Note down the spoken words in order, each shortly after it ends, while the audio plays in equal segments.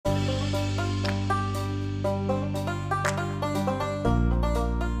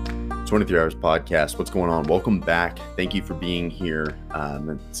23 Hours Podcast. What's going on? Welcome back. Thank you for being here.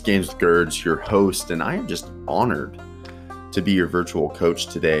 It's Games with Gerds, your host, and I am just honored to be your virtual coach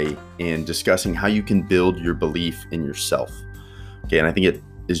today and discussing how you can build your belief in yourself. Okay, and I think it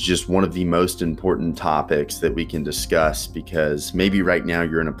is just one of the most important topics that we can discuss because maybe right now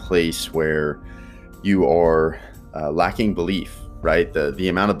you're in a place where you are lacking belief, right? The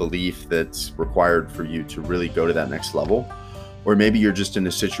amount of belief that's required for you to really go to that next level. Or maybe you're just in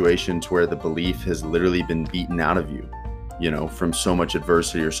a situation to where the belief has literally been beaten out of you, from so much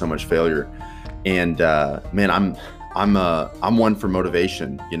adversity or so much failure. And man, I'm one for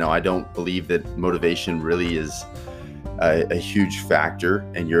motivation. I don't believe that motivation really is a huge factor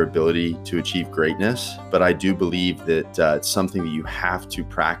in your ability to achieve greatness, but I do believe that it's something that you have to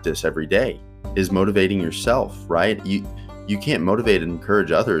practice every day, is motivating yourself, right? You can't motivate and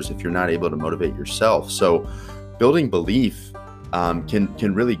encourage others if you're not able to motivate yourself. So building belief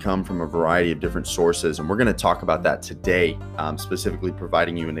can really come from a variety of different sources. And we're going to talk about that today, specifically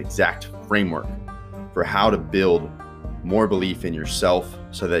providing you an exact framework for how to build more belief in yourself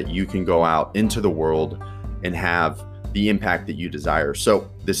so that you can go out into the world and have the impact that you desire. So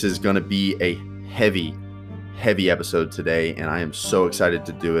this is going to be a heavy episode today, and I am so excited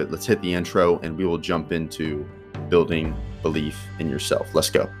to do it. Let's hit the intro and we will jump into building belief in yourself. Let's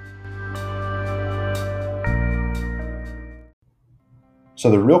go. So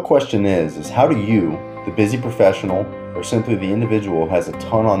the real question is how do you, the busy professional, or simply the individual who has a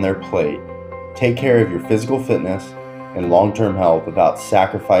ton on their plate, take care of your physical fitness and long-term health without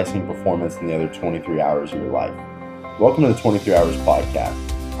sacrificing performance in the other 23 hours of your life? Welcome to the 23 Hours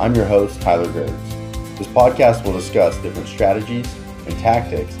Podcast. I'm your host, Tyler Gerds. This podcast will discuss different strategies and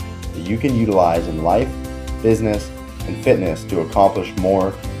tactics that you can utilize in life, business, and fitness to accomplish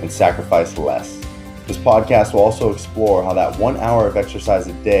more and sacrifice less. This podcast will also explore how that 1 hour of exercise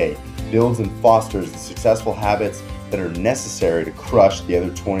a day builds and fosters the successful habits that are necessary to crush the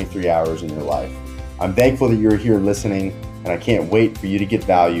other 23 hours in your life. I'm thankful that you're here listening, and I can't wait for you to get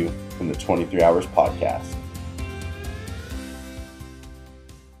value from the 23 Hours Podcast.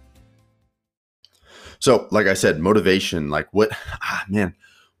 So, like I said, motivation,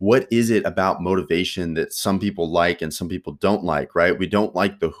 what is it about motivation that some people like and some people don't like, right? We don't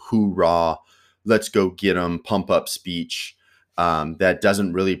like the hoorah, let's go get them, pump up speech that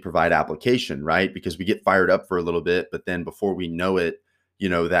doesn't really provide application, right? Because we get fired up for a little bit, but then before we know it,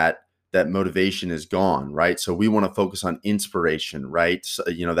 that motivation is gone, right? So we want to focus on inspiration, right? So,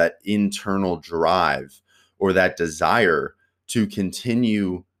 that internal drive or that desire to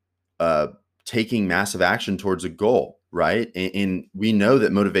continue taking massive action towards a goal, right? And we know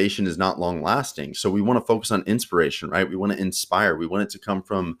that motivation is not long lasting. So we want to focus on inspiration, right? We want to inspire. We want it to come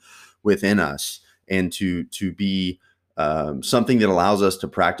from within us and to be something that allows us to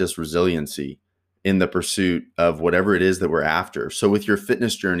practice resiliency in the pursuit of whatever it is that we're after. So with your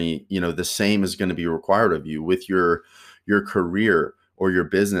fitness journey, the same is going to be required of you. With your career or your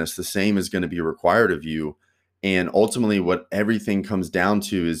business, the same is going to be required of you. And ultimately what everything comes down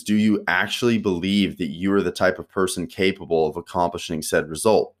to is, do you actually believe that you are the type of person capable of accomplishing said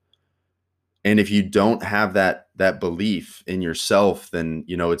result? And if you don't have that belief in yourself, then,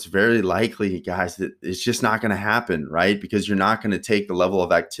 it's very likely, guys, that it's just not going to happen, right? Because you're not going to take the level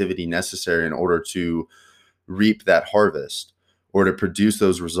of activity necessary in order to reap that harvest or to produce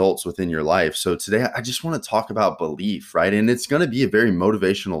those results within your life. So today I just want to talk about belief, right? And it's going to be a very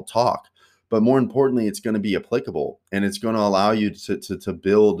motivational talk, but more importantly, it's going to be applicable and it's going to allow you to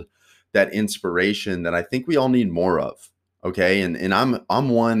build that inspiration that I think we all need more of. Okay. And I'm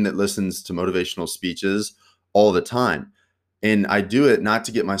one that listens to motivational speeches all the time. And I do it not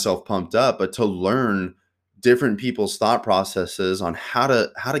to get myself pumped up, but to learn different people's thought processes on how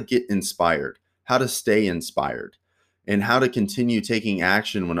to get inspired, how to stay inspired, and how to continue taking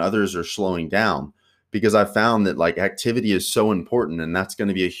action when others are slowing down. Because I found that activity is so important, and that's going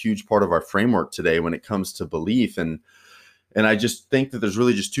to be a huge part of our framework today when it comes to belief. And I just think that there's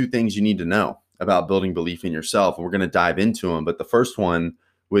really just two things you need to know about building belief in yourself. And we're going to dive into them. But the first one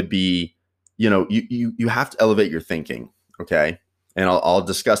would be, you have to elevate your thinking. Okay. And I'll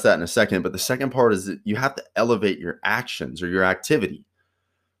discuss that in a second. But the second part is that you have to elevate your actions or your activity.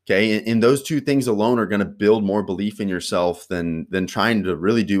 Okay. And those two things alone are going to build more belief in yourself than trying to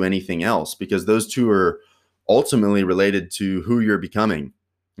really do anything else, because those two are ultimately related to who you're becoming.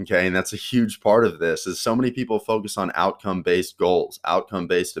 Okay. And that's a huge part of this, is so many people focus on outcome-based goals,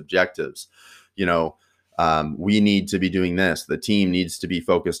 outcome-based objectives. We need to be doing this. The team needs to be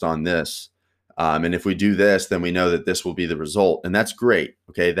focused on this. And if we do this, then we know that this will be the result. And that's great.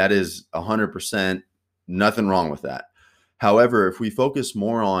 Okay. That is 100% nothing wrong with that. However, if we focus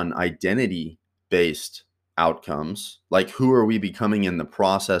more on identity based outcomes, like who are we becoming in the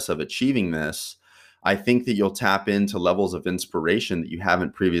process of achieving this, I think that you'll tap into levels of inspiration that you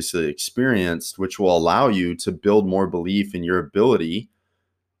haven't previously experienced, which will allow you to build more belief in your ability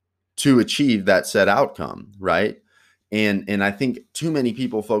to achieve that said outcome, right? And I think too many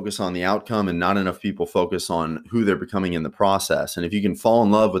people focus on the outcome and not enough people focus on who they're becoming in the process. And if you can fall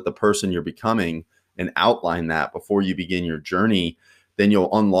in love with the person you're becoming and outline that before you begin your journey, then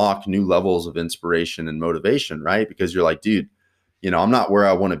you'll unlock new levels of inspiration and motivation, right? Because you're like, dude, I'm not where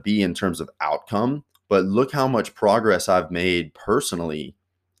I want to be in terms of outcome, but look how much progress I've made personally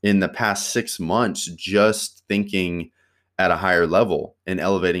in the past 6 months, just thinking at a higher level and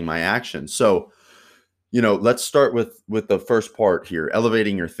elevating my action. So, let's start with the first part here,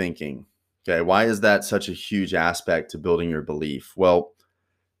 elevating your thinking. Okay, why is that such a huge aspect to building your belief? Well,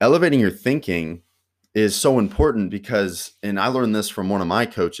 elevating your thinking is so important because, and I learned this from one of my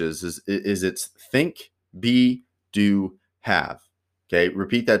coaches, is it's think, be, do, have. Okay,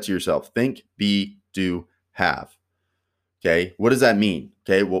 repeat that to yourself. Think, be, do, have. Okay, what does that mean?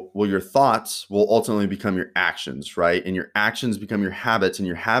 Okay, well, your thoughts will ultimately become your actions, right? And your actions become your habits, and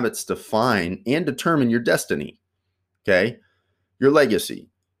your habits define and determine your destiny. Okay, your legacy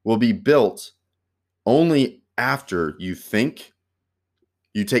will be built only after you think,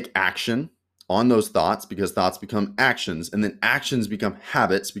 you take action on those thoughts, because thoughts become actions, and then actions become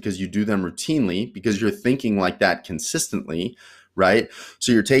habits because you do them routinely, because you're thinking like that consistently, right?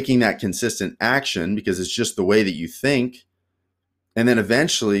 So you're taking that consistent action because it's just the way that you think. And then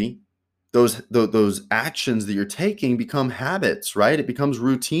eventually those actions that you're taking become habits, right? It becomes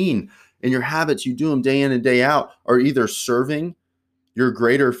routine. And your habits, you do them day in and day out, are either serving your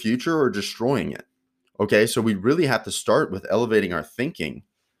greater future or destroying it. Okay. So we really have to start with elevating our thinking.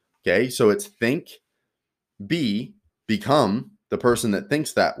 Okay. So it's think, be, become the person that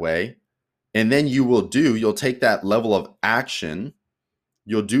thinks that way. And then you'll take that level of action.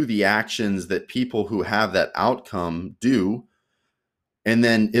 You'll do the actions that people who have that outcome do. And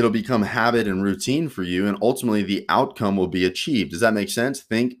then it'll become habit and routine for you. And ultimately the outcome will be achieved. Does that make sense?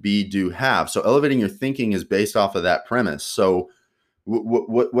 Think, be, do, have. So elevating your thinking is based off of that premise. So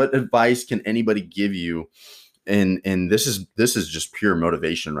what advice can anybody give you? And this is just pure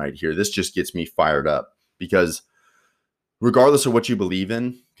motivation right here. This just gets me fired up, because regardless of what you believe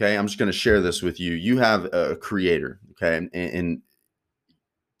in, okay, I'm just going to share this with you. You have a creator, okay? And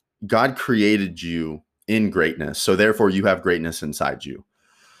God created you in greatness. So therefore you have greatness inside you.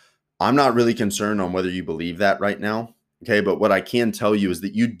 I'm not really concerned on whether you believe that right now. Okay. But what I can tell you is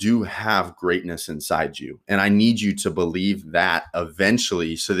that you do have greatness inside you. And I need you to believe that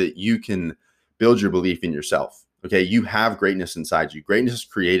eventually so that you can build your belief in yourself. Okay. You have greatness inside you. Greatness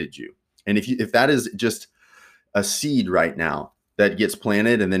created you. And if that is just a seed right now that gets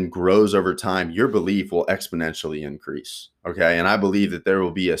planted and then grows over time, your belief will exponentially increase. Okay. And I believe that there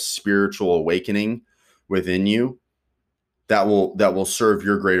will be a spiritual awakening within you that will serve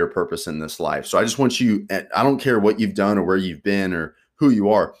your greater purpose in this life. So I just want you, I don't care what you've done or where you've been or who you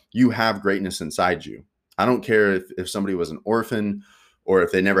are, you have greatness inside you. I don't care if somebody was an orphan or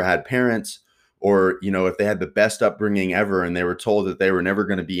if they never had parents, or, if they had the best upbringing ever and they were told that they were never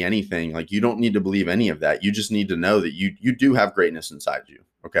going to be anything. Like, you don't need to believe any of that. You just need to know that you do have greatness inside you.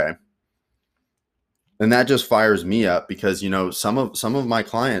 Okay. And that just fires me up because, some of my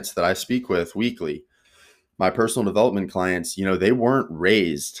clients that I speak with weekly, my personal development clients, they weren't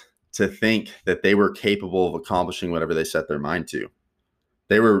raised to think that they were capable of accomplishing whatever they set their mind to.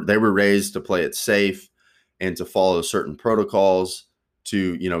 They were raised to play it safe and to follow certain protocols,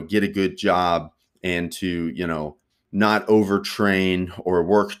 to, get a good job, and to, not overtrain or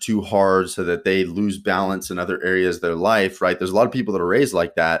work too hard so that they lose balance in other areas of their life, right? There's a lot of people that are raised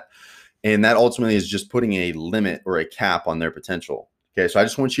like that. And that ultimately is just putting a limit or a cap on their potential. Okay, so I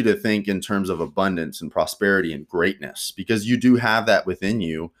just want you to think in terms of abundance and prosperity and greatness, because you do have that within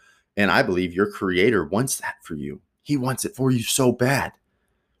you. And I believe your creator wants that for you. He wants it for you so bad,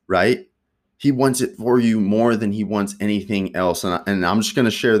 right? He wants it for you more than he wants anything else. And I'm just going to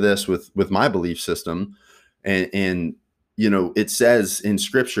share this with my belief system. And it says in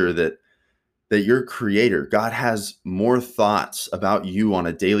scripture that your creator, God, has more thoughts about you on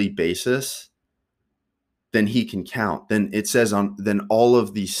a daily basis than he can count. Then it says than all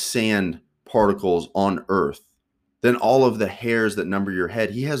of the sand particles on earth, than all of the hairs that number your head.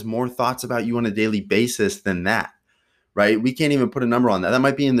 He has more thoughts about you on a daily basis than that, right? We can't even put a number on that. That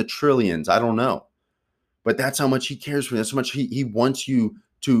might be in the trillions. I don't know. But that's how much he cares for you. That's how much he wants you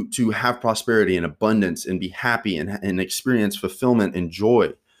to have prosperity and abundance and be happy and experience fulfillment and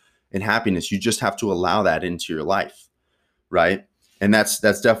joy and happiness. You just have to allow that into your life. right? And that's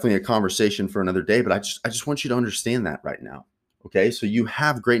definitely a conversation for another day, but I just want you to understand that right now. Okay? So you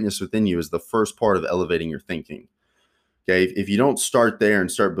have greatness within you is the first part of elevating your thinking. Okay? If you don't start there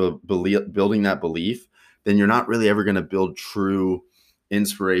and start building that belief, then you're not really ever going to build true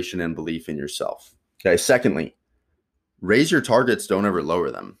inspiration and belief in yourself. Okay? Secondly, raise your targets, don't ever lower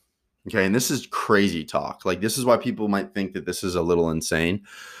them. Okay? And this is crazy talk. Like, this is why people might think that this is a little insane.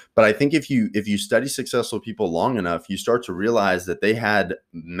 But I think if you study successful people long enough, you start to realize that they had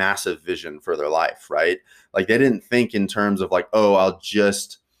massive vision for their life, right? Like, they didn't think in terms of like, oh, I'll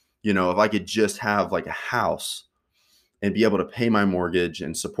just, if I could just have like a house and be able to pay my mortgage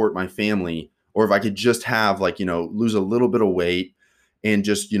and support my family, or if I could just have like, lose a little bit of weight and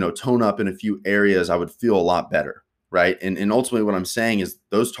just, tone up in a few areas, I would feel a lot better, right? And ultimately what I'm saying is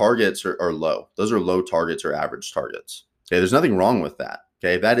those targets are low. Those are low targets or average targets. Okay, there's nothing wrong with that.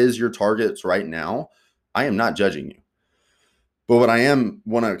 Okay, if that is your targets right now, I am not judging you. But what I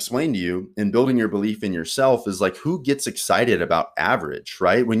want to explain to you in building your belief in yourself is like, who gets excited about average,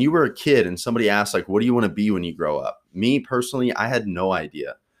 right? When you were a kid and somebody asked like, what do you want to be when you grow up? Me personally, I had no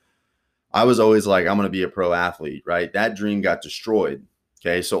idea. I was always like, I'm going to be a pro athlete, right? That dream got destroyed.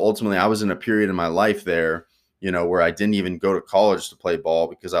 Okay, so ultimately I was in a period in my life there, where I didn't even go to college to play ball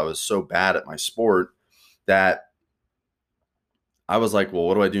because I was so bad at my sport that I was like, well,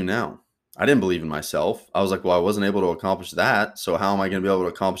 what do I do now? I didn't believe in myself. I was like, well, I wasn't able to accomplish that. So how am I going to be able to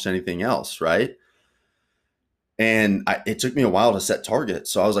accomplish anything else? Right. And it took me a while to set targets.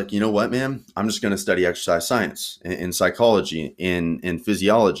 So I was like, you know what, man, I'm just going to study exercise science and psychology and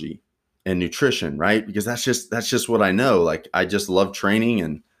physiology and nutrition. Right. Because that's just what I know. Like, I just love training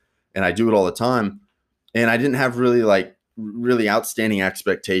and I do it all the time. And I didn't have really outstanding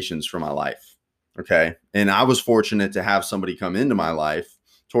expectations for my life. Okay. And I was fortunate to have somebody come into my life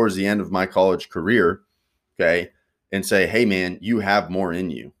towards the end of my college career. Okay. And say, hey man, you have more in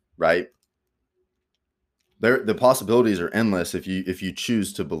you, right? The possibilities are endless if you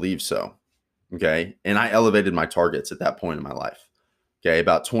choose to believe so. Okay. And I elevated my targets at that point in my life. Okay.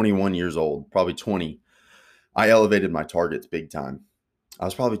 About 21 years old, probably 20. I elevated my targets big time. I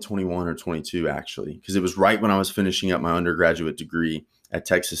was probably 21 or 22 actually, because it was right when I was finishing up my undergraduate degree at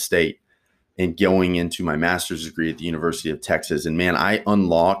Texas State and going into my master's degree at the University of Texas. And man, I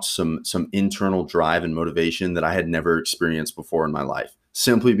unlocked some internal drive and motivation that I had never experienced before in my life,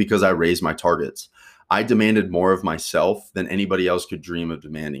 simply because I raised my targets. I demanded more of myself than anybody else could dream of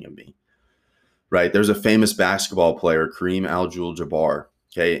demanding of me, right? There's a famous basketball player, Kareem Abdul-Jabbar,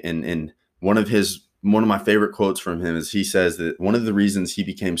 okay? And one of my favorite quotes from him is he says that one of the reasons he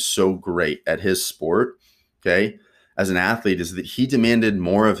became so great at his sport, okay, as an athlete, is that he demanded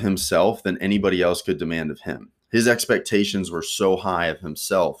more of himself than anybody else could demand of him. His expectations were so high of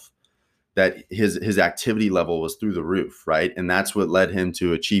himself that his activity level was through the roof, right? And that's what led him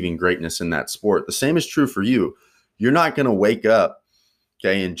to achieving greatness in that sport. The same is true for you. You're not going to wake up,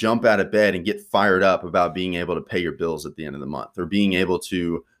 okay, and jump out of bed and get fired up about being able to pay your bills at the end of the month or being able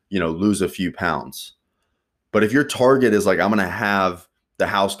to, lose a few pounds. But if your target is like, I'm going to have the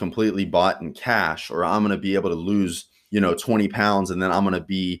house completely bought in cash, or I'm going to be able to lose, 20 pounds, and then I'm going to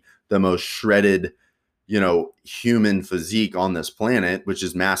be the most shredded, human physique on this planet, which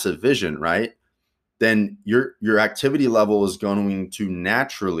is massive vision, right? Then your activity level is going to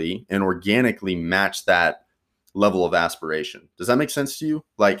naturally and organically match that level of aspiration. Does that make sense to you?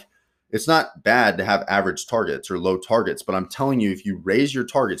 Like, it's not bad to have average targets or low targets, but I'm telling you, if you raise your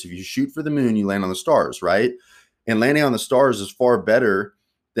targets, if you shoot for the moon, you land on the stars, right? And landing on the stars is far better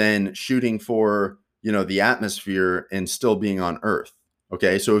than shooting for, the atmosphere and still being on Earth.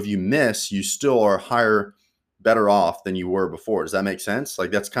 Okay. So if you miss, you still are better off than you were before. Does that make sense? Like,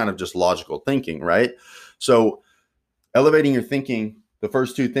 that's kind of just logical thinking, right? So elevating your thinking, the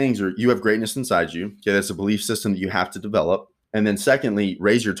first two things are, you have greatness inside you. Okay. That's a belief system that you have to develop. And then secondly,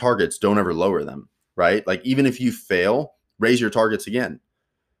 raise your targets. Don't ever lower them, right? Like, even if you fail, raise your targets again,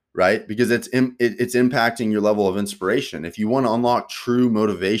 right? Because it's impacting your level of inspiration. If you want to unlock true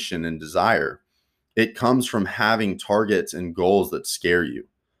motivation and desire, it comes from having targets and goals that scare you,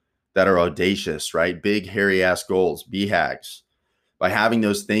 that are audacious, right? Big, hairy ass goals, BHAGs. By having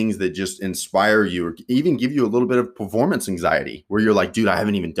those things that just inspire you or even give you a little bit of performance anxiety where you're like, dude, I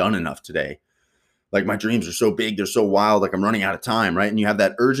haven't even done enough today. Like, my dreams are so big, they're so wild, like I'm running out of time, right? And you have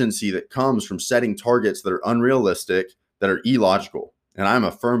that urgency that comes from setting targets that are unrealistic, that are illogical. And I'm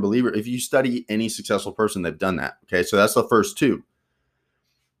a firm believer, if you study any successful person, they've done that. Okay, so that's the first two.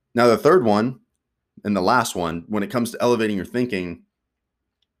 Now, the third one and the last one, when it comes to elevating your thinking,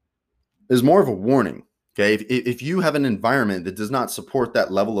 is more of a warning. Okay, if you have an environment that does not support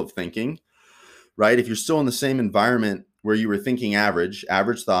that level of thinking, right? If you're still in the same environment where you were thinking average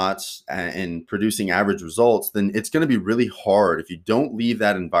thoughts and producing average results, then it's going to be really hard if you don't leave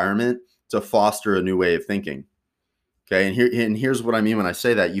that environment to foster a new way of thinking. Okay. And here's what I mean when I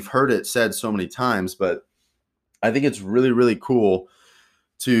say that. You've heard it said so many times, but I think it's really, really cool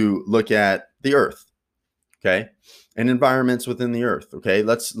to look at the earth. Okay. And environments within the earth. Okay.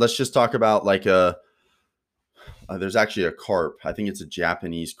 Let's just talk about like there's actually a carp. I think it's a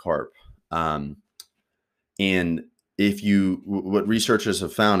Japanese carp. And what researchers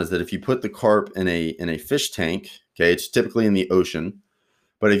have found is that if you put the carp in a fish tank, okay, it's typically in the ocean,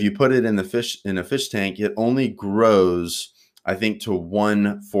 but if you put it in a fish tank, it only grows, I think, to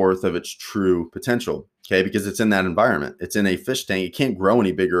 1/4 of its true potential. Okay, because it's in that environment. It's in a fish tank. It can't grow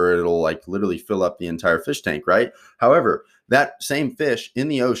any bigger, or it'll like literally fill up the entire fish tank, right? However, that same fish in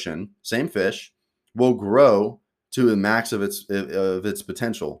the ocean, same fish, will grow to the max of its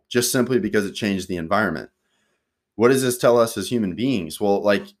potential, just simply because it changed the environment. What does this tell us as human beings? Well,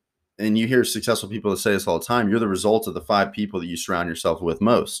 like, and you hear successful people say this all the time, you're the result of the 5 people that you surround yourself with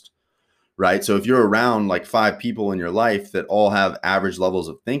most, right? So if you're around like 5 people in your life that all have average levels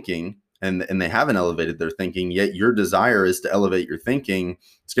of thinking, and they haven't elevated their thinking, yet your desire is to elevate your thinking,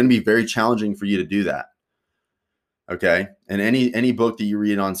 it's going to be very challenging for you to do that. Okay. And any book that you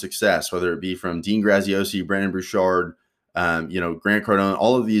read on success, whether it be from Dean Graziosi, Brandon Bouchard, Grant Cardone,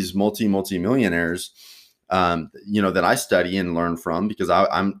 all of these multi-millionaires, that I study and learn from, because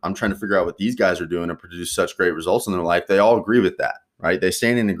I'm trying to figure out what these guys are doing to produce such great results in their life. They all agree with that, right? They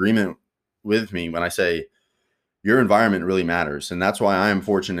stand in agreement with me when I say your environment really matters. And that's why I am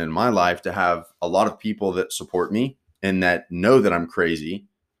fortunate in my life to have a lot of people that support me and that know that I'm crazy,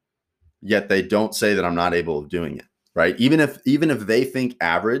 yet they don't say that I'm not able of doing it, right? Even if they think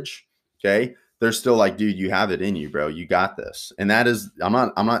average, okay, they're still like, dude, you have it in you, bro. You got this. And that is, I'm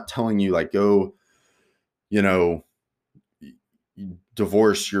not telling you like, go,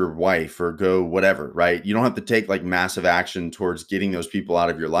 divorce your wife or go whatever, right? You don't have to take like massive action towards getting those people out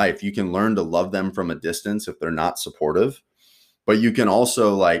of your life. You can learn to love them from a distance if they're not supportive, but you can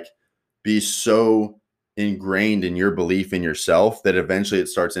also like be so ingrained in your belief in yourself that eventually it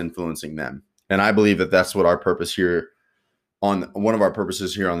starts influencing them. And I believe that that's what our purpose here one of our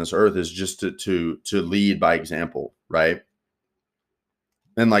purposes here on this earth is, just to lead by example, right?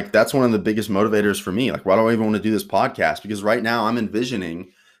 And like, that's one of the biggest motivators for me. Like, why do I even want to do this podcast? Because right now I'm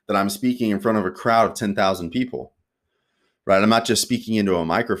envisioning that I'm speaking in front of a crowd of 10,000 people, right? I'm not just speaking into a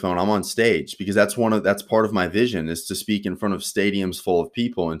microphone. I'm on stage, because that's part of my vision, is to speak in front of stadiums full of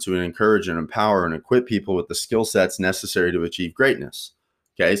people and to encourage and empower and equip people with the skill sets necessary to achieve greatness.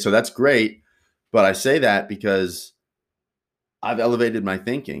 Okay. So that's great. But I say that because I've elevated my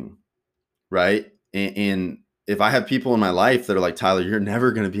thinking, right? And if I have people in my life that are like, Tyler, you're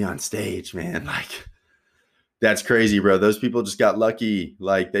never going to be on stage, man. Like, that's crazy, bro. Those people just got lucky.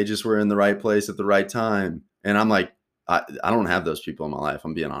 Like, they just were in the right place at the right time. And I'm like, I don't have those people in my life.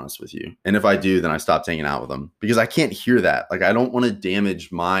 I'm being honest with you. And if I do, then I stopped hanging out with them, because I can't hear that. Like, I don't want to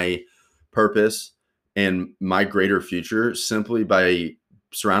damage my purpose and my greater future simply by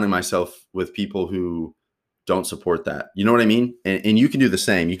surrounding myself with people who don't support that. You know what I mean? And you can do the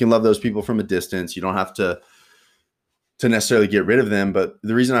same. You can love those people from a distance. You don't have to necessarily get rid of them. But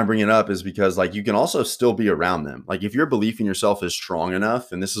the reason I bring it up is because, like, you can also still be around them. Like, if your belief in yourself is strong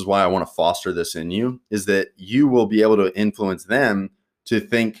enough, and this is why I want to foster this in you, is that you will be able to influence them to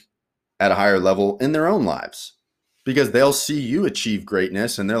think at a higher level in their own lives, because they'll see you achieve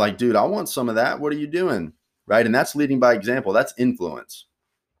greatness and they're like, dude, I want some of that. What are you doing? Right. And that's leading by example. That's influence.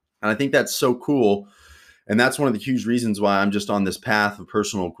 And I think that's so cool. And that's one of the huge reasons why I'm just on this path of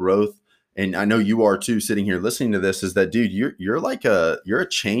personal growth. And I know you are too, sitting here listening to this, is that, dude, you're a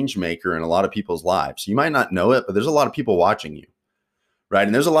change maker in a lot of people's lives. You might not know it, but there's a lot of people watching you, right?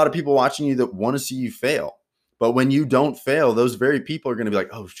 And there's a lot of people watching you that want to see you fail. But when you don't fail, those very people are going to be like,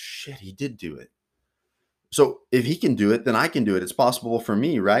 oh shit, he did do it. So if he can do it, then I can do it. It's possible for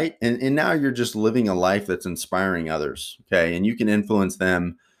me, right? And now you're just living a life that's inspiring others, okay? And you can influence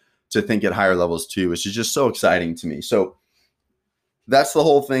them to think at higher levels too, which is just so exciting to me. So that's the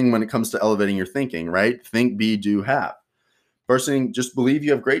whole thing when it comes to elevating your thinking, right? Think, be, do, have. First thing, just believe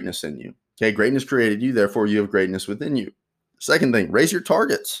you have greatness in you. Okay, greatness created you, therefore you have greatness within you. Second thing, raise your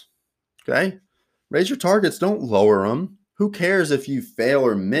targets. Okay, raise your targets, don't lower them. Who cares if you fail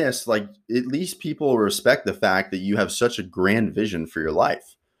or miss? Like, at least people will respect the fact that you have such a grand vision for your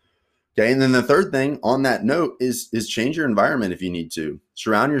life. Okay, and then the third thing on that note is change your environment if you need to.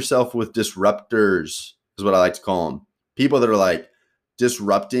 Surround yourself with disruptors, is what I like to call them. People that are like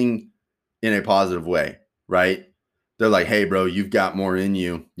disrupting in a positive way, right? They're like, hey, bro, you've got more in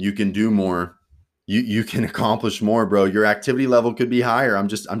you. You can do more. You can accomplish more, bro. Your activity level could be higher. I'm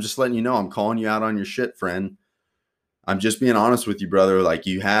just letting you know. I'm calling you out on your shit, friend. I'm just being honest with you, brother. Like,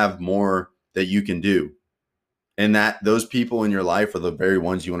 you have more that you can do. And that those people in your life are the very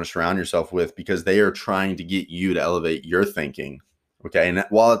ones you want to surround yourself with, because they are trying to get you to elevate your thinking. Okay. And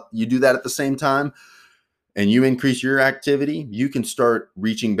while you do that at the same time and you increase your activity, you can start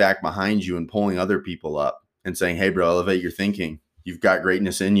reaching back behind you and pulling other people up and saying, hey, bro, elevate your thinking. You've got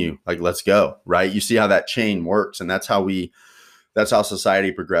greatness in you. Like, let's go. Right. You see how that chain works. And that's how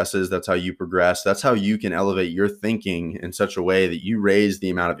society progresses. That's how you progress. That's how you can elevate your thinking in such a way that you raise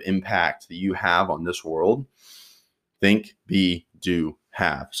the amount of impact that you have on this world. Think, be, do,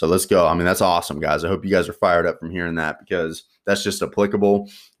 have. So let's go. I mean, that's awesome, guys. I hope you guys are fired up from hearing that, because that's just applicable.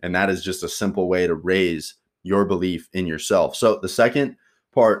 And that is just a simple way to raise your belief in yourself. So the second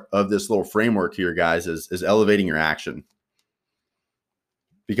part of this little framework here, guys, is elevating your action.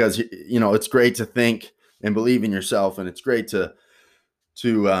 Because, it's great to think and believe in yourself. And it's great to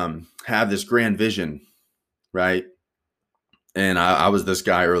have this grand vision, right? And I was this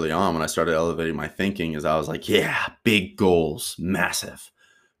guy early on when I started elevating my thinking, is I was like, yeah, big goals, massive,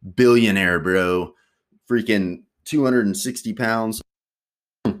 billionaire, bro, freaking 260 pounds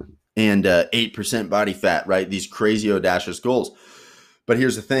and 8% body fat, right? These crazy audacious goals. But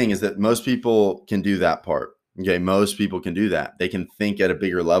here's the thing, is that most people can do that part. Okay. Most people can do that. They can think at a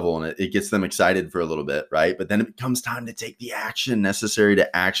bigger level, and it gets them excited for a little bit, right? But then it comes time to take the action necessary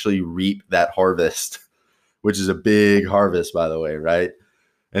to actually reap that harvest, which is a big harvest, by the way, right?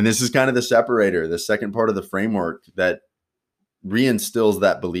 And this is kind of the separator, the second part of the framework that reinstills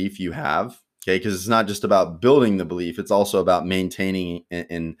that belief you have, okay? Because it's not just about building the belief, it's also about maintaining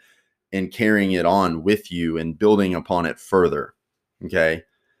and carrying it on with you and building upon it further, okay?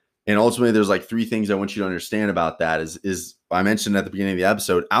 And ultimately, there's like three things I want you to understand about that is I mentioned at the beginning of the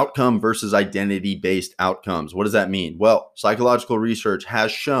episode, outcome versus identity-based outcomes. What does that mean? Well, psychological research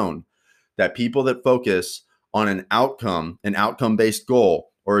has shown that people that focus on an outcome-based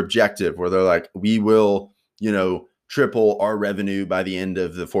goal or objective, where they're like, we will, triple our revenue by the end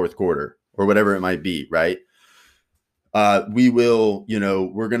of the fourth quarter, or whatever it might be, right? We will,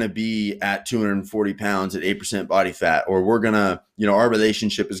 we're going to be at 240 pounds at 8% body fat, or we're going to, our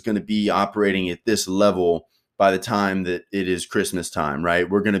relationship is going to be operating at this level by the time that it is Christmas time, right?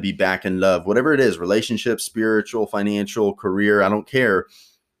 We're going to be back in love, whatever it is, relationship, spiritual, financial, career, I don't care.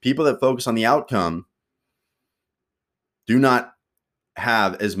 People that focus on the outcome do not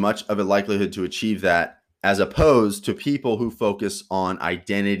have as much of a likelihood to achieve that, as opposed to people who focus on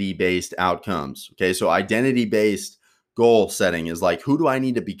identity-based outcomes. Okay, so identity-based goal setting is like, who do I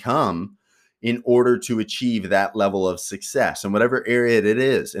need to become in order to achieve that level of success in whatever area it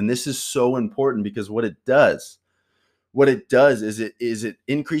is? And this is so important, because what it does is it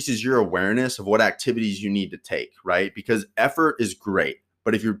increases your awareness of what activities you need to take, right? Because effort is great,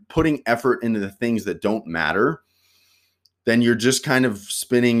 but if you're putting effort into the things that don't matter, then you're just kind of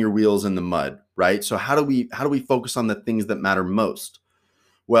spinning your wheels in the mud, right? So how do we focus on the things that matter most?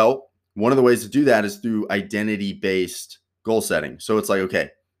 Well, one of the ways to do that is through identity-based goal setting. So it's like,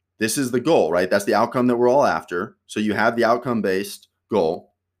 okay, this is the goal, right? That's the outcome that we're all after. So you have the outcome-based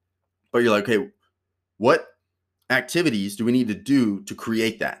goal, but you're like, okay, what activities do we need to do to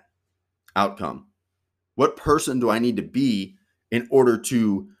create that outcome? What person do I need to be in order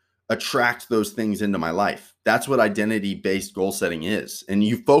to attract those things into my life? That's what identity-based goal setting is. And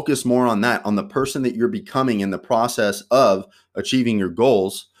you focus more on that, on the person that you're becoming in the process of achieving your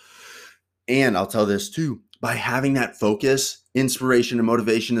goals. And I'll tell this too, by having that focus, inspiration and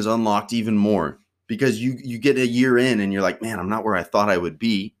motivation is unlocked even more, because you get a year in and you're like, man, I'm not where I thought I would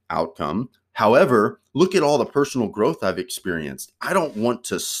be, outcome. However, look at all the personal growth I've experienced. I don't want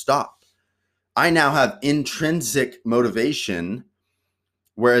to stop. I now have intrinsic motivation,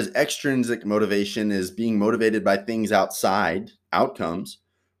 whereas extrinsic motivation is being motivated by things outside, outcomes,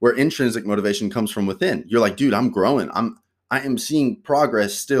 where intrinsic motivation comes from within. You're like, dude, I'm growing. I am seeing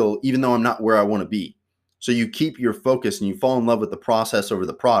progress still, even though I'm not where I want to be. So you keep your focus and you fall in love with the process over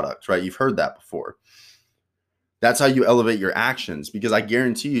the product, right? You've heard that before. That's how you elevate your actions, because I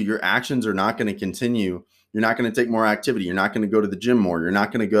guarantee you, your actions are not going to continue. You're not going to take more activity. You're not going to go to the gym more. You're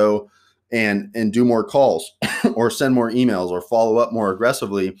not going to go and do more calls or send more emails or follow up more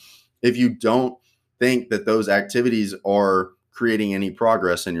aggressively if you don't think that those activities are creating any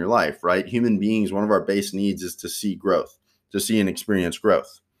progress in your life, right? Human beings, one of our base needs is to see growth, to see and experience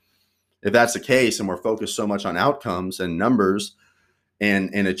growth. If that's the case, and we're focused so much on outcomes and numbers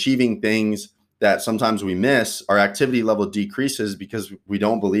and achieving things that sometimes we miss, our activity level decreases because we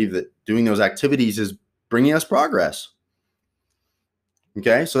don't believe that doing those activities is bringing us progress.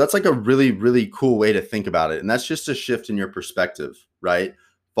 Okay. So that's like a really, really cool way to think about it. And that's just a shift in your perspective, right?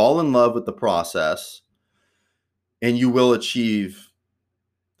 Fall in love with the process and you will achieve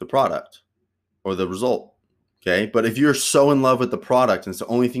the product or the result. Okay. But if you're so in love with the product and it's the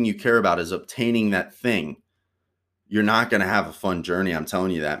only thing you care about is obtaining that thing, you're not going to have a fun journey. I'm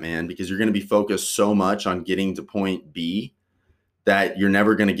telling you that, man, because you're going to be focused so much on getting to point B that you're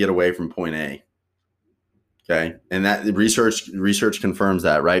never going to get away from point A. Okay. And that research confirms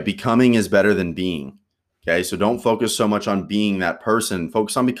that, right? Becoming is better than being. Okay. So don't focus so much on being that person.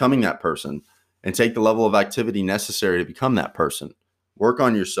 Focus on becoming that person and take the level of activity necessary to become that person. Work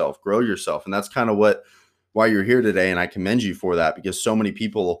on yourself, grow yourself. And that's kind of why you're here today. And I commend you for that, because so many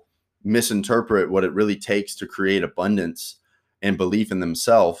people misinterpret what it really takes to create abundance and belief in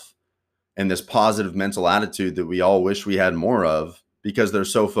themselves and this positive mental attitude that we all wish we had more of, because they're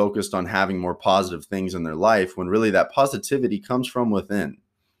so focused on having more positive things in their life, when really that positivity comes from within.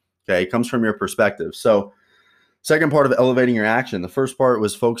 Okay. It comes from your perspective. So second part of elevating your action, the first part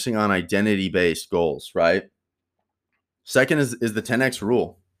was focusing on identity-based goals, right? Second is the 10X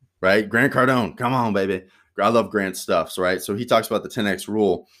rule, right? Grant Cardone, come on, baby. I love Grant's stuff, right? So he talks about the 10X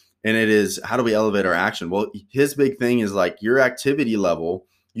rule, and it is, how do we elevate our action? Well, his big thing is like your activity level,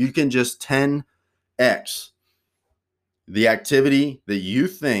 you can just 10X the activity that you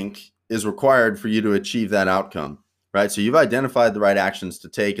think is required for you to achieve that outcome, right? So you've identified the right actions to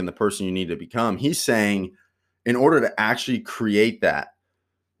take and the person you need to become. He's saying, in order to actually create that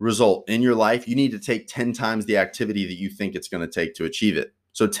result in your life, you need to take 10 times the activity that you think it's going to take to achieve it.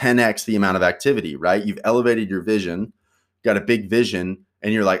 So 10X the amount of activity, right? You've elevated your vision, got a big vision,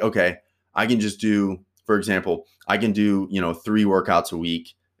 and you're like, okay, I can just do, for example, I can do, 3 workouts a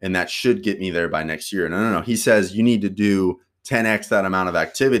week, and that should get me there by next year. No. He says you need to do 10X that amount of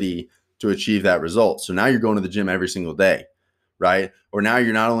activity to achieve that result. So now you're going to the gym every single day, right? Or now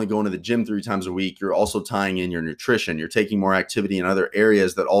you're not only going to the gym 3 times a week, you're also tying in your nutrition. You're taking more activity in other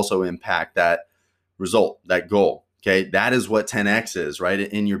areas that also impact that result, that goal. Okay. That is what 10X is, right?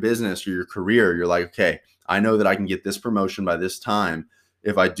 In your business or your career, you're like, okay, I know that I can get this promotion by this time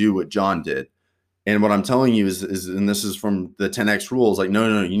if I do what John did. And what I'm telling you is, and this is from the 10X rules, like,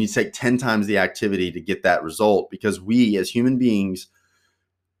 no, you need to take 10 times the activity to get that result, because we as human beings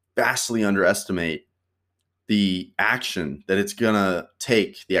vastly underestimate the action that it's going to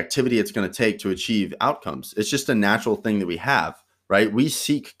take, the activity it's going to take to achieve outcomes. It's just a natural thing that we have, right? We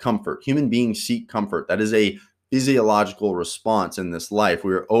seek comfort. Human beings seek comfort. That is a physiological response in this life.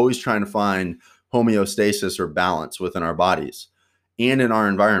 We are always trying to find homeostasis or balance within our bodies and in our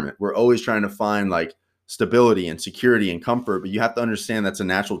environment. We're always trying to find like stability and security and comfort, but you have to understand that's a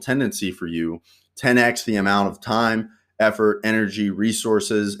natural tendency for you. 10X the amount of time, effort, energy,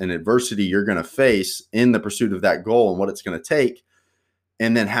 resources, and adversity you're going to face in the pursuit of that goal and what it's going to take,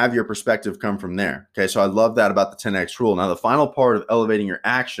 and then have your perspective come from there. Okay, so I love that about the 10X rule. Now, the final part of elevating your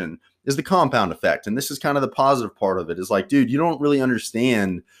action is the compound effect. And this is kind of the positive part of it, is like, dude, you don't really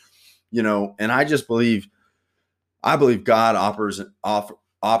understand, and I believe God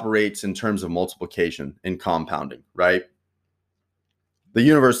operates in terms of multiplication and compounding, right? The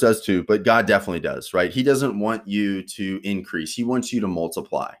universe does too, but God definitely does, right? He doesn't want you to increase. He wants you to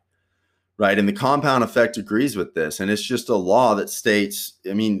multiply, right? And the compound effect agrees with this. And it's just a law that states,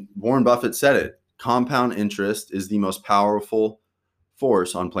 Warren Buffett said it, compound interest is the most powerful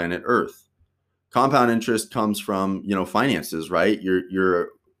force on planet Earth. Compound interest comes from, finances, right? Your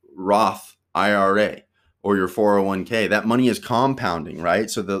Roth IRA or your 401k. That money is compounding, right?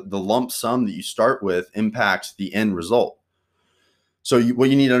 So the lump sum that you start with impacts the end result. So what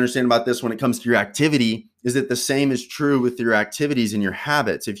you need to understand about this when it comes to your activity is that the same is true with your activities and your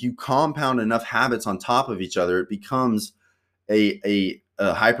habits. If you compound enough habits on top of each other, it becomes a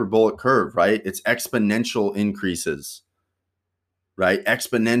hyperbolic curve, right? It's exponential increases, right?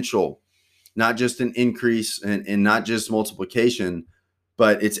 Exponential, not just an increase and not just multiplication,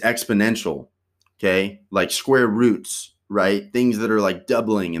 but it's exponential, okay? Like square roots, right? Things that are like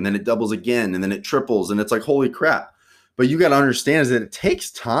doubling, and then it doubles again, and then it triples, and it's like, holy crap. But you got to understand is that it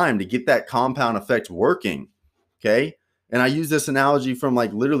takes time to get that compound effect working, okay? And I use this analogy from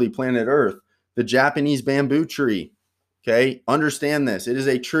like literally planet Earth, the Japanese bamboo tree, okay? Understand this. It is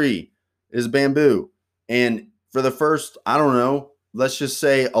a tree. It is bamboo. And for the first, I don't know, let's just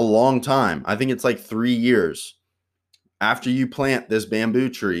say a long time, I think it's like 3 years after you plant this bamboo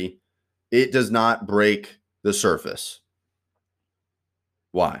tree, it does not break the surface.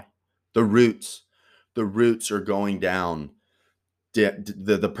 Why? The roots are going down.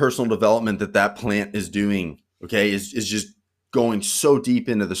 The personal development that plant is doing, okay, is just going so deep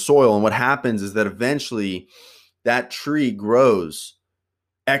into the soil. And what happens is that eventually that tree grows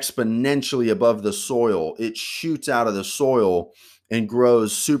exponentially above the soil. It shoots out of the soil and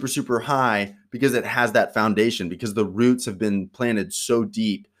grows super, super high because it has that foundation, because the roots have been planted so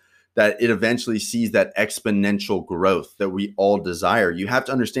deep that it eventually sees that exponential growth that we all desire. You have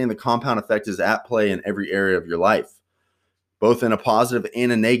to understand the compound effect is at play in every area of your life, both in a positive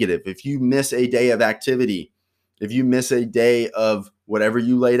and a negative. If you miss a day of activity, if you miss a day of whatever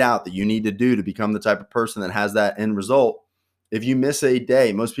you laid out that you need to do to become the type of person that has that end result, if you miss a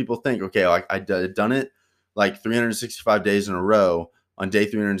day, most people think, okay, I've done it like 365 days in a row. On day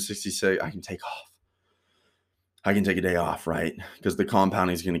 366, I can take off. I can take a day off, right? Because the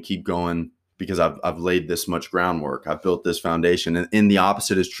compounding is going to keep going because I've laid this much groundwork. I've built this foundation. And the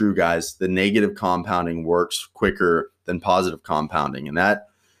opposite is true, guys. The negative compounding works quicker than positive compounding. And that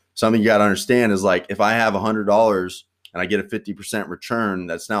something you got to understand is like, if I have $100 and I get a 50% return,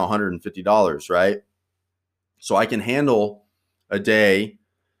 that's now $150, right? So I can handle a day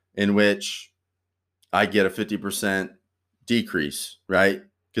in which I get a 50% decrease, right?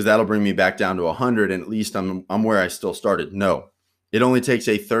 Because that'll bring me back down to 100, and at least I'm where I still started. No, it only takes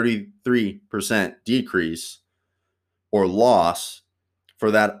a 33% decrease or loss for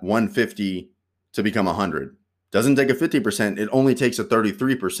that 150 to become 100. Doesn't take a 50%, it only takes a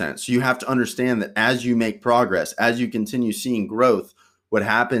 33%. So you have to understand that as you make progress, as you continue seeing growth, what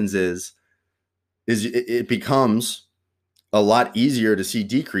happens is it becomes a lot easier to see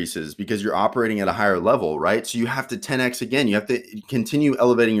decreases because you're operating at a higher level, right? So you have to 10x again. You have to continue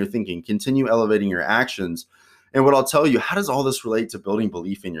elevating your thinking, continue elevating your actions. And what I'll tell you, how does all this relate to building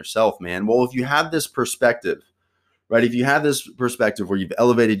belief in yourself, man? Well, if you have this perspective, right? If you have this perspective where you've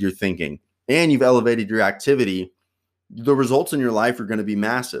elevated your thinking and you've elevated your activity, the results in your life are going to be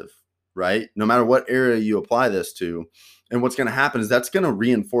massive, right? No matter what area you apply this to. And what's going to happen is that's going to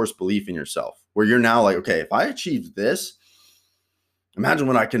reinforce belief in yourself, where you're now like, okay, if I achieved this, imagine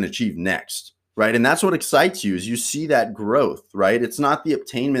what I can achieve next, right? And that's what excites you, is you see that growth, right? It's not the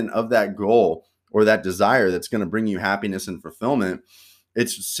obtainment of that goal or that desire that's going to bring you happiness and fulfillment.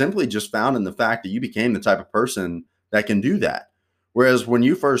 It's simply just found in the fact that you became the type of person that can do that. Whereas when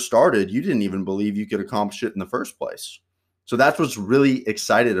you first started, you didn't even believe you could accomplish it in the first place. So that's what's really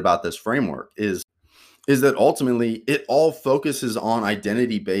excited about this framework is that ultimately it all focuses on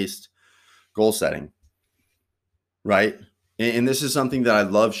identity-based goal setting, right? And this is something that I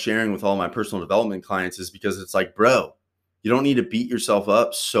love sharing with all my personal development clients, is because it's like, bro, you don't need to beat yourself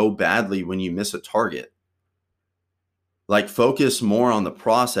up so badly when you miss a target. Like, focus more on the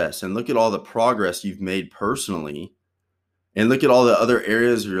process and look at all the progress you've made personally, and look at all the other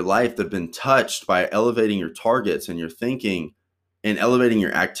areas of your life that have been touched by elevating your targets and your thinking and elevating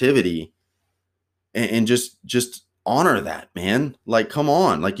your activity, and just honor that, man. Like, come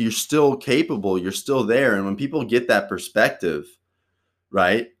on, like, you're still capable, you're still there. And when people get that perspective,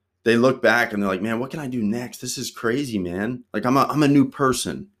 right, they look back and they're like, man, what can I do next? This is crazy, man. Like, I'm a new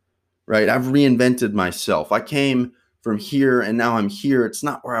person, right? I've reinvented myself. I came from here and now I'm here. It's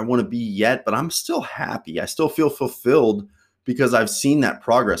not where I want to be yet, but I'm still happy. I still feel fulfilled because I've seen that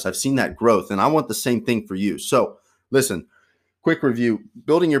progress. I've seen that growth, and I want the same thing for you. So listen, quick review.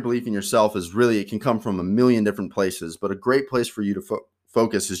 Building your belief in yourself is really, it can come from a million different places, but a great place for you to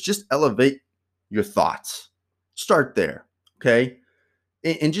focus is just elevate your thoughts. Start there, okay?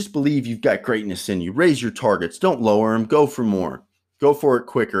 And just believe you've got greatness in you. Raise your targets. Don't lower them. Go for more. Go for it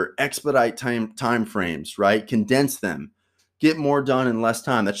quicker. Expedite time frames, right? Condense them. Get more done in less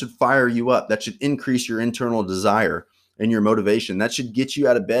time. That should fire you up. That should increase your internal desire and your motivation. That should get you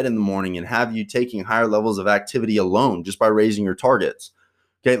out of bed in the morning and have you taking higher levels of activity alone just by raising your targets.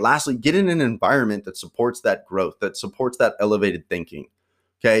 Okay. Lastly, get in an environment that supports that growth, that supports that elevated thinking.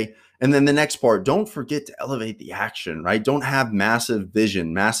 Okay. And then the next part, don't forget to elevate the action, right? Don't have massive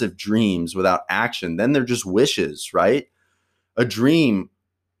vision, massive dreams without action. Then they're just wishes, right? A dream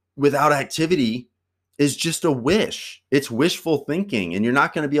without activity is just a wish. It's wishful thinking, and you're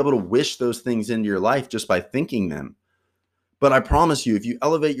not going to be able to wish those things into your life just by thinking them. But I promise you, if you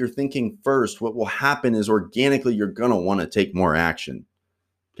elevate your thinking first, what will happen is organically you're going to want to take more action.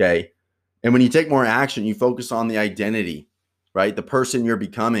 Okay. And when you take more action, you focus on the identity, right? The person you're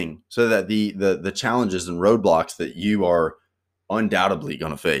becoming, so that the challenges and roadblocks that you are undoubtedly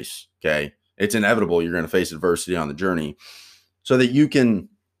going to face. Okay. It's inevitable. You're going to face adversity on the journey, so that you can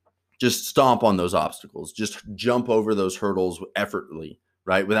just stomp on those obstacles, just jump over those hurdles effortlessly,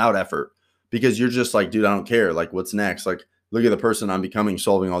 right? Without effort, because you're just like, dude, I don't care. Like, what's next? Like, look at the person I'm becoming,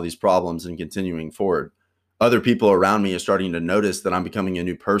 solving all these problems and continuing forward. Other people around me are starting to notice that I'm becoming a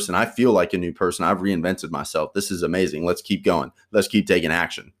new person. I feel like a new person. I've reinvented myself. This is amazing. Let's keep going. Let's keep taking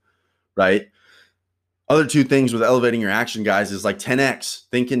action, right? Other two things with elevating your action, guys, is like 10x.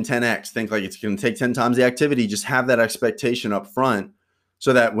 Think in 10x. Think like it's going to take 10 times the activity. Just have that expectation up front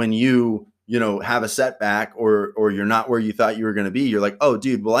so that when you have a setback or you're not where you thought you were going to be, you're like, oh,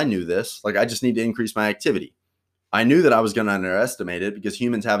 dude, well, I knew this. Like, I just need to increase my activity. I knew that I was going to underestimate it because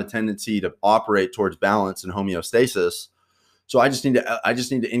humans have a tendency to operate towards balance and homeostasis. So I just need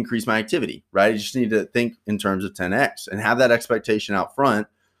to increase my activity, right? I just need to think in terms of 10x and have that expectation out front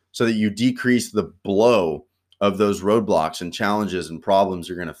so that you decrease the blow of those roadblocks and challenges and problems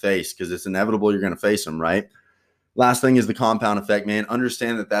you're going to face, because it's inevitable you're going to face them, right? Last thing is the compound effect, man.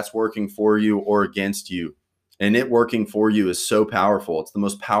 Understand that that's working for you or against you. And it working for you is so powerful. It's the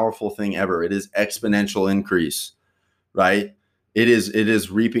most powerful thing ever. It is exponential increase, right? It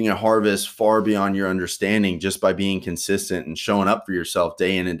is reaping a harvest far beyond your understanding just by being consistent and showing up for yourself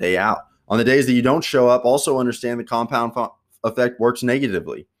day in and day out. On the days that you don't show up, also understand the compound effect works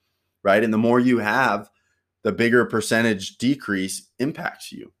negatively, right? And the more you have, the bigger percentage decrease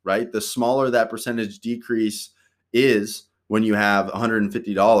impacts you, right? The smaller that percentage decrease is when you have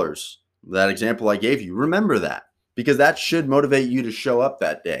 $150. That example I gave you, remember that, because that should motivate you to show up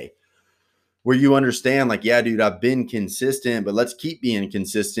that day where you understand like, yeah, dude, I've been consistent, but let's keep being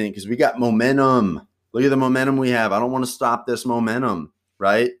consistent because we got momentum. Look at the momentum we have. I don't want to stop this momentum,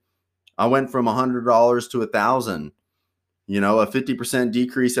 right? I went from $100 to $1,000. A 50%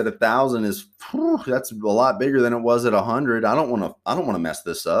 decrease at 1,000 is that's a lot bigger than it was at 100. I don't want to mess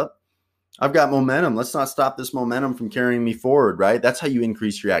this up. I've got momentum. Let's not stop this momentum from carrying me forward, right? That's how you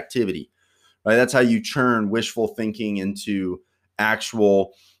increase your activity, right? That's how you turn wishful thinking into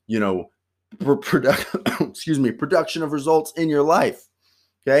actual, production of results in your life.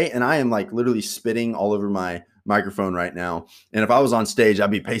 Okay. And I am like literally spitting all over my microphone right now. And if I was on stage,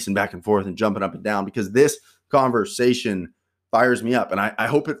 I'd be pacing back and forth and jumping up and down because this conversation fires me up. And I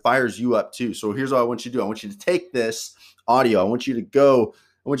hope it fires you up too. So here's what I want you to do. I want you to take this audio. I want you to go.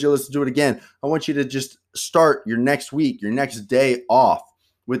 I want you to listen to it again. I want you to just start your next week, your next day off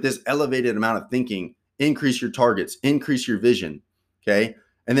with this elevated amount of thinking. Increase your targets, increase your vision. Okay.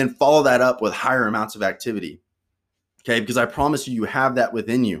 And then follow that up with higher amounts of activity. Okay. Because I promise you, you have that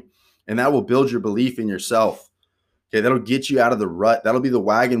within you and that will build your belief in yourself. Okay. That'll get you out of the rut. That'll be the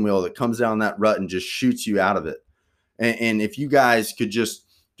wagon wheel that comes down that rut and just shoots you out of it. And if you guys could just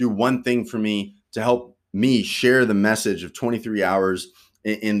do one thing for me to help me share the message of 23 hours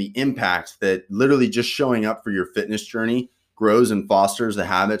and the impact that literally just showing up for your fitness journey grows and fosters the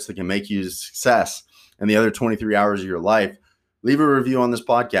habits that can make you a success and the other 23 hours of your life, leave a review on this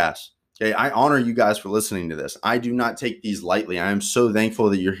podcast. Okay. I honor you guys for listening to this. I do not take these lightly. I am so thankful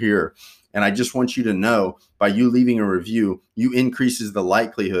that you're here. And I just want you to know by you leaving a review, you increases the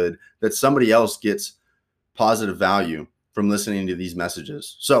likelihood that somebody else gets positive value from listening to these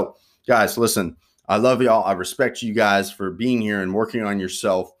messages. So guys, listen, I love y'all. I respect you guys for being here and working on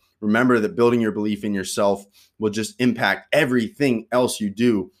yourself. Remember that building your belief in yourself will just impact everything else you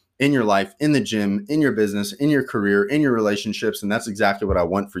do in your life, in the gym, in your business, in your career, in your relationships. And that's exactly what I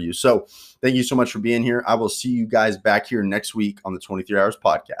want for you. So thank you so much for being here. I will see you guys back here next week on the 23 Hours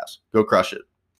Podcast. Go crush it.